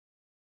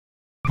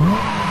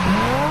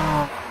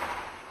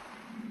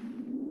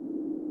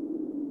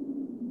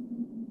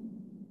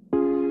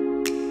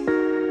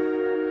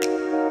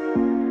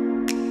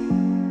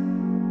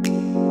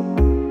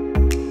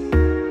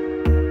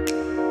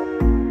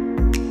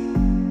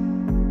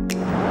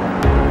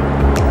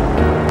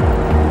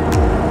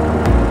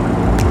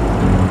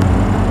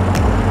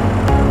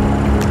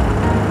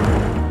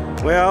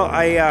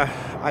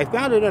I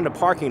found it in a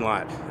parking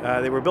lot.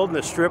 They were building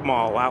a strip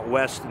mall out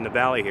west in the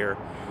valley here,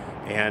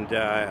 and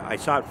I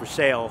saw it for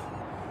sale.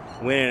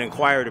 Went and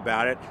inquired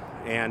about it,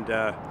 and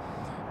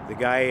the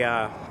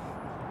guy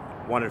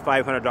wanted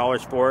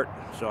 $500 for it,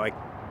 so I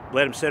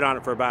let him sit on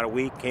it for about a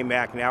week. Came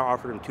back now,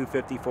 offered him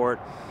 $250 for it,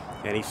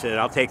 and he said,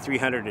 "I'll take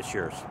 $300 and it's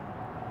yours."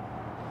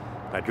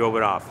 I drove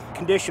it off.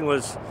 Condition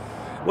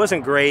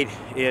wasn't great.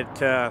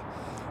 The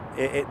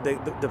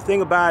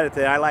thing about it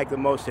that I like the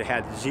most, it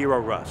had zero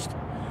rust,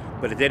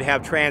 but it did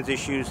have trans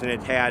issues, and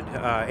it had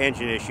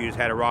engine issues,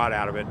 had a rod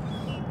out of it,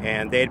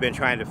 and they had been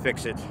trying to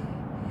fix it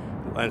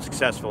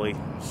unsuccessfully.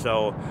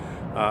 So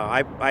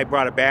I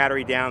brought a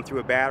battery down, threw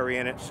a battery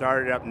in it,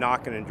 started it up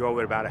knocking, and drove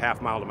it about a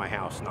half mile to my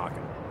house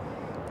knocking,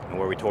 and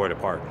where we tore it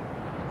apart.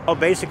 Well,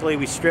 basically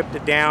we stripped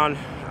it down.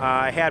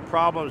 I had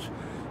problems.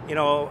 You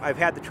know, I've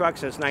had the truck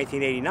since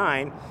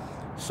 1989,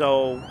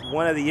 so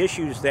one of the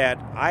issues that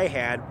I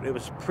had, it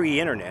was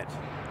pre-internet.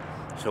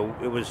 So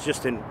it was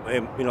just you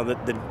know,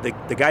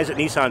 the guys at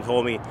Nissan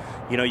told me,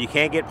 you know, you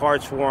can't get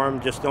parts for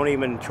them, just don't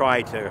even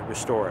try to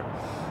restore it.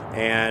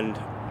 And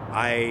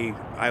I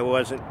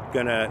wasn't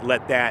gonna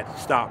let that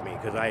stop me,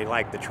 because I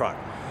like the truck.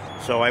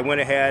 So I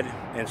went ahead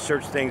and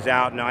searched things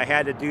out. Now I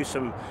had to do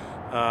some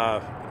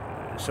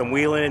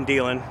wheeling and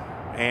dealing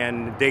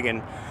and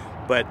digging,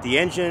 but the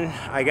engine,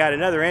 I got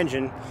another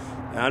engine.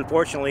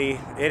 Unfortunately,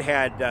 it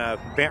had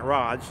bent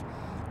rods.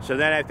 So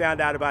then I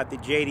found out about the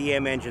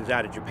JDM engines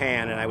out of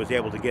Japan, and I was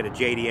able to get a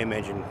JDM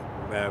engine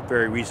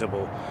very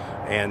reasonable,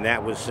 and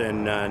that was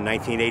in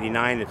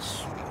 1989.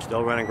 It's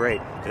still running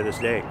great to this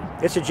day.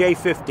 It's a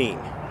J15.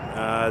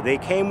 They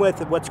came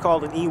with what's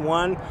called an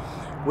E1,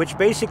 which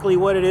basically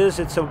what it is,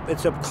 it's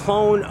a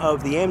clone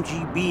of the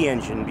MGB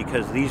engine,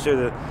 because these are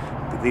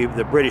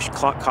the British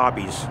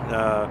copies,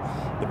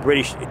 the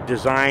British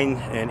design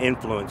and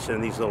influence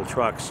in these little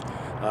trucks.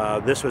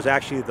 This was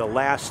actually the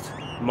last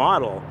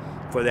model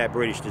for that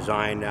British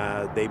design.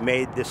 They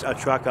made this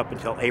truck up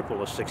until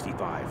April of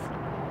 '65.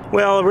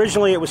 Well,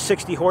 originally it was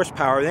 60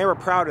 horsepower, and they were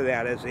proud of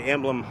that, as the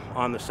emblem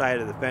on the side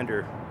of the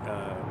fender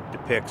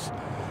depicts.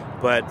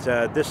 But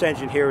this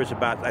engine here is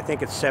about, I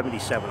think it's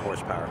 77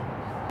 horsepower.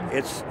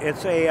 It's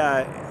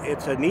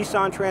a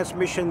Nissan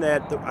transmission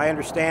that I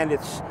understand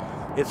it's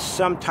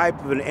some type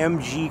of an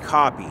MG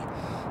copy.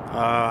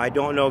 I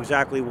don't know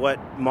exactly what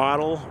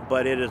model,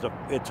 but it's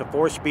a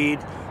 4-speed,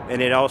 and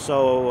it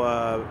also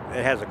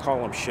it has a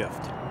column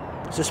shift.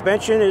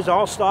 Suspension is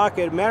all stock.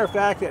 As a matter of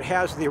fact, it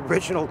has the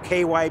original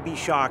KYB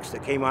shocks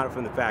that came out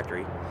from the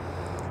factory,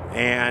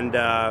 and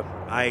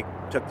I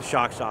took the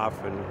shocks off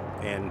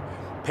and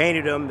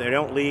painted them. They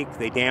don't leak,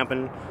 they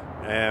dampen,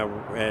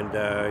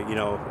 you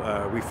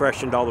know,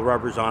 refreshened all the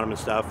rubbers on them and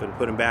stuff, and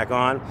put them back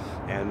on.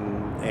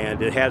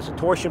 And it has a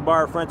torsion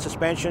bar front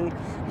suspension,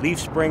 leaf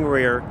spring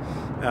rear.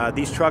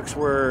 These trucks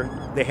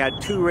they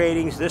had 2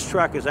 ratings. This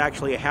truck is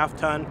actually a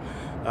half-ton.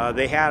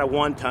 They had a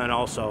 1-ton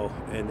also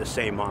in the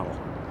same model.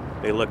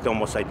 They looked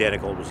almost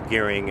identical. It was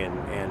gearing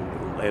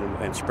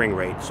and spring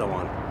rate and so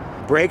on.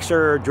 Brakes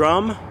are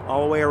drum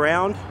all the way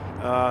around,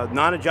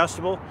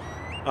 non-adjustable,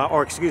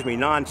 or excuse me,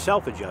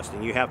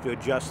 non-self-adjusting. You have to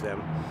adjust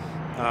them.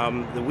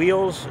 The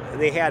wheels,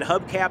 they had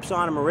hubcaps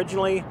on them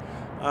originally,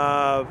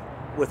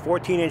 with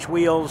 14-inch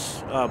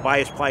wheels,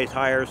 bias ply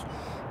tires.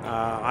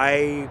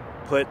 I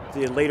put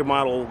the later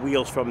model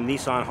wheels from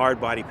Nissan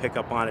hardbody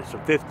pickup on it, so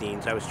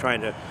 15s. I was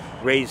trying to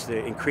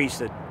increase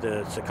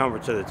the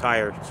circumference of the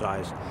tire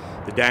size,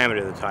 the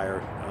diameter of the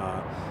tire,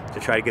 to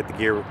try to get the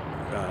gear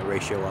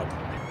ratio up.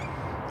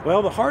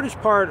 Well, the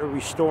hardest part of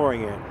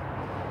restoring it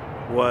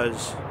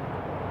was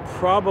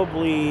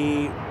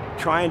probably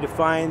trying to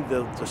find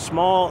the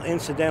small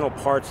incidental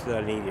parts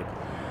that I needed.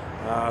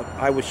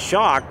 I was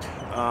shocked.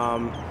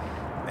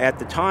 At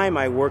the time,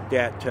 I worked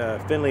at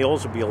Finley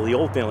Oldsmobile, the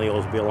old Finley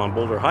Oldsmobile on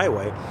Boulder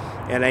Highway,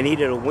 and I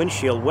needed a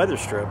windshield weather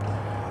strip.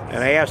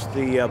 And I asked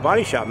the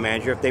body shop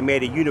manager if they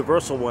made a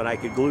universal one I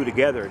could glue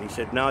together, and he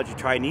said, "No, did you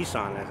try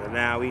Nissan?" I said,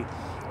 "No,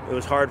 it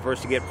was hard for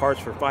us to get parts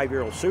for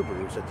 5-year-old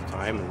Subarus at the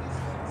time, and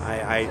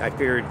I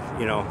figured,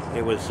 you know,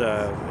 it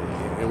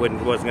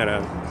wasn't going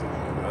to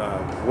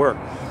work."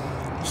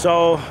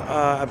 So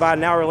about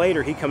an hour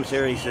later, he comes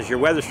here and he says, "Your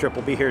weather strip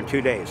will be here in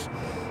 2 days."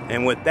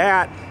 And with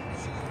that,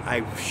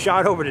 I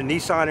shot over to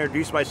Nissan,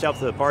 introduced myself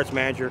to the parts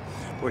manager,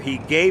 where he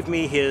gave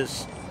me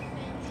his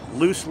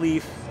loose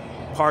leaf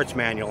parts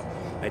manual.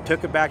 I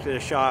took it back to the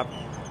shop,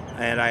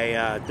 and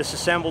I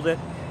disassembled it.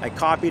 I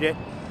copied it,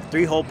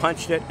 3-hole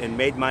punched it, and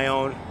made my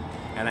own.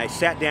 And I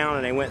sat down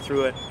and I went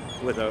through it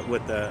with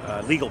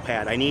a legal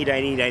pad. I need.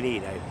 I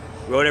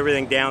wrote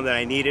everything down that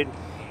I needed,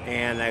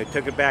 and I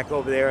took it back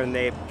over there, and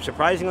they,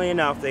 surprisingly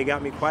enough, they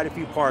got me quite a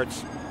few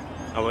parts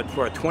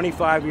for a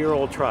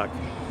 25-year-old truck.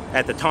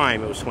 At the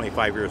time, it was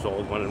 25 years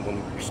old when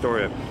we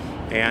restored it,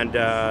 and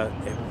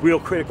real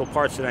critical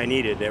parts that I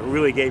needed that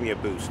really gave me a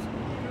boost.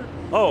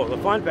 Oh, the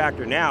fun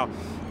factor now,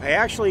 I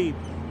actually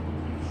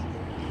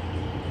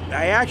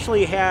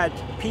had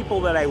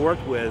people that I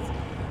worked with,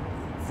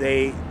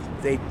 they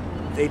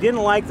they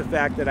didn't like the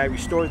fact that I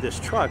restored this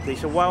truck. They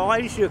said, well,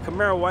 why didn't you do a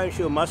Camaro? Why didn't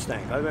you do a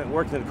Mustang? I've been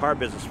working in the car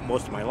business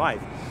most of my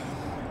life.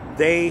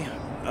 And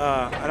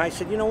I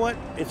said, you know what?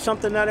 It's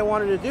something that I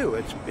wanted to do.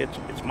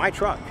 It's my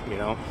truck, you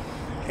know.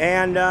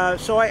 And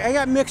so I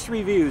got mixed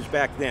reviews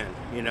back then,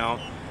 you know.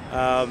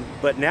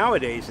 But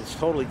nowadays it's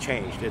totally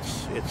changed.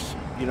 It's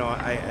you know,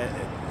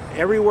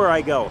 everywhere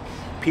I go,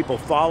 people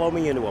follow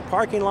me into a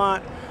parking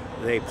lot.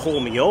 They pull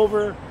me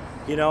over,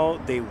 you know.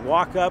 They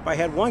walk up. I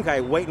had one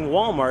guy wait in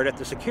Walmart at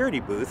the security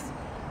booth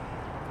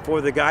for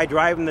the guy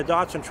driving the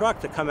Datsun truck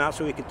to come out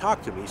so he could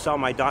talk to me. He saw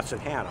my Datsun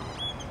hat on.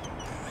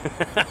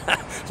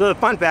 So the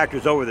fun factor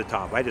is over the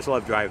top. I just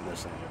love driving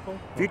this thing.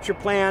 Future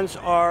plans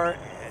are,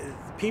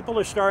 people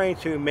are starting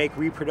to make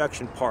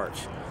reproduction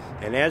parts,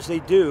 and as they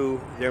do,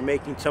 they're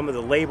making some of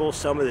the labels,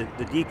 some of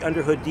the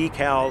underhood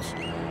decals.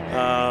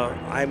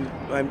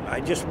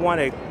 I just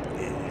want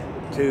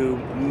to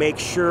make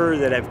sure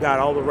that I've got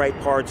all the right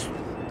parts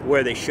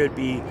where they should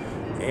be,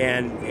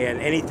 and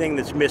anything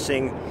that's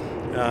missing,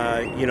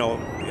 you know,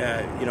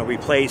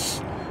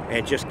 replace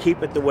and just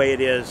keep it the way it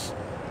is.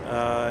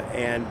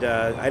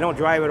 I don't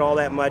drive it all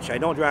that much. I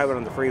don't drive it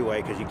on the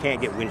freeway because you can't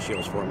get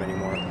windshields for them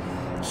anymore.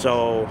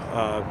 So,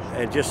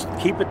 and just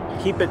keep it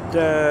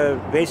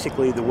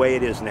basically the way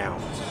it is now.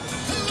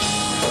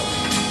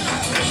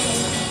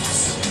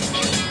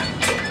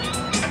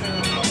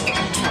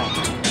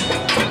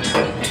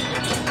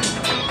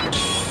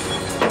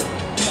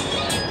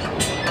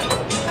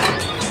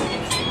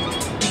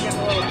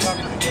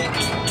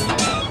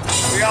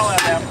 We all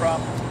have that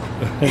problem.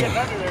 Getting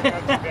under there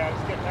not too bad.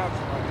 It's getting out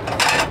too much.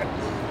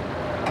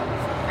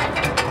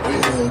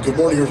 Good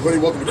morning, everybody.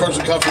 Welcome to Cars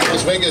and Coffee in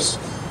Las Vegas.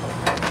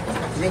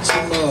 We got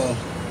some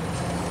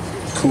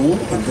cool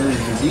and very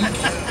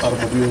unique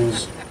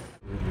automobiles.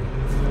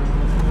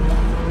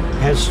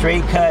 Has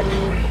straight cut,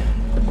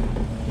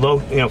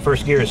 low, you know,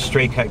 first gear is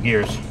straight cut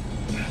gears.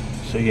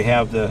 So you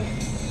have the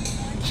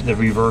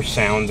reverse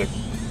sound, the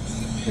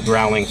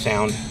growling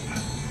sound.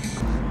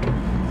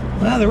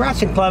 Well, the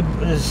Datsun Club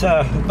is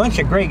a bunch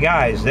of great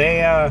guys.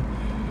 They,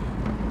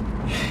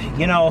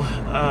 you know,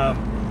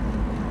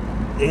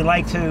 they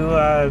like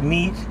to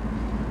meet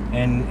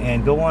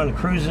and go on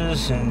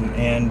cruises,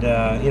 and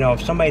you know,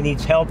 if somebody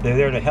needs help, they're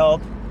there to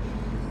help.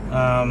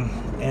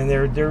 And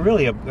they're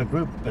really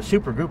a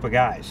super group of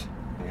guys,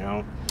 you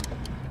know.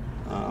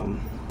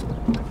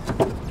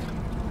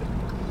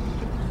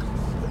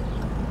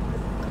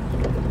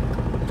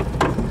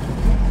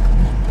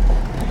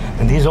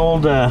 And these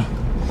old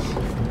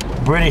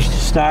British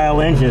style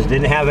engines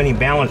didn't have any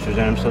balancers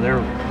in them, so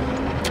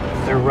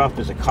they're rough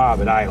as a cob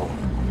at idle.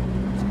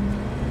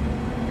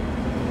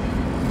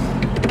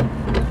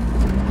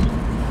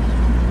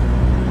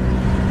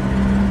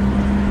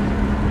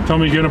 Tell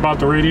me again about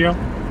the radio.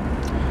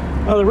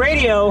 Well, the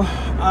radio,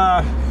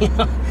 you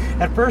know,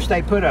 at first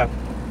I put a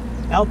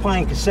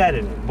Alpine cassette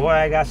in it. Boy,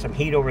 I got some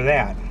heat over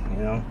that, you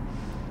know.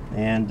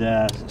 And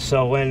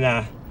so when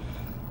I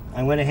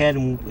went ahead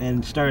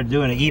and started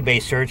doing an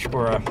eBay search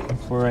for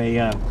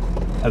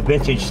a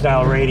vintage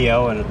style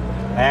radio, and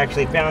I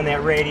actually found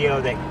that radio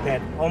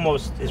that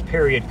almost is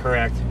period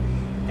correct,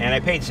 and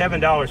I paid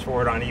 $7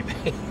 for it on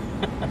eBay.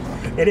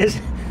 It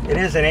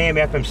is an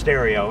AM/FM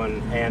stereo,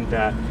 and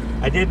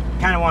I did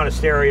kind of want a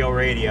stereo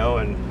radio,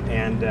 and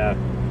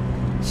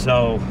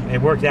so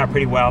it worked out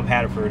pretty well. I've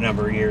had it for a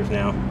number of years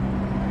now.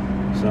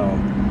 So,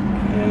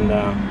 and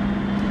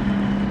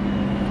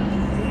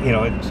you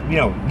know, we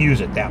don't use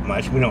it that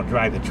much. We don't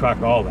drive the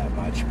truck all that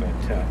much, but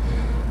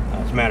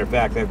as a matter of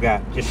fact, I've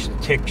got just a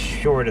tick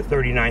short of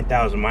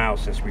 39,000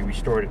 miles since we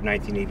restored it in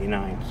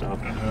 1989. So,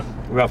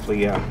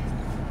 roughly,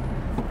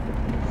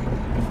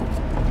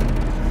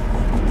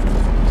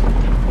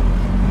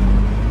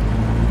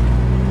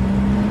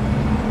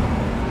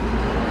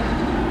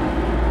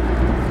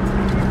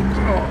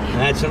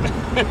 that's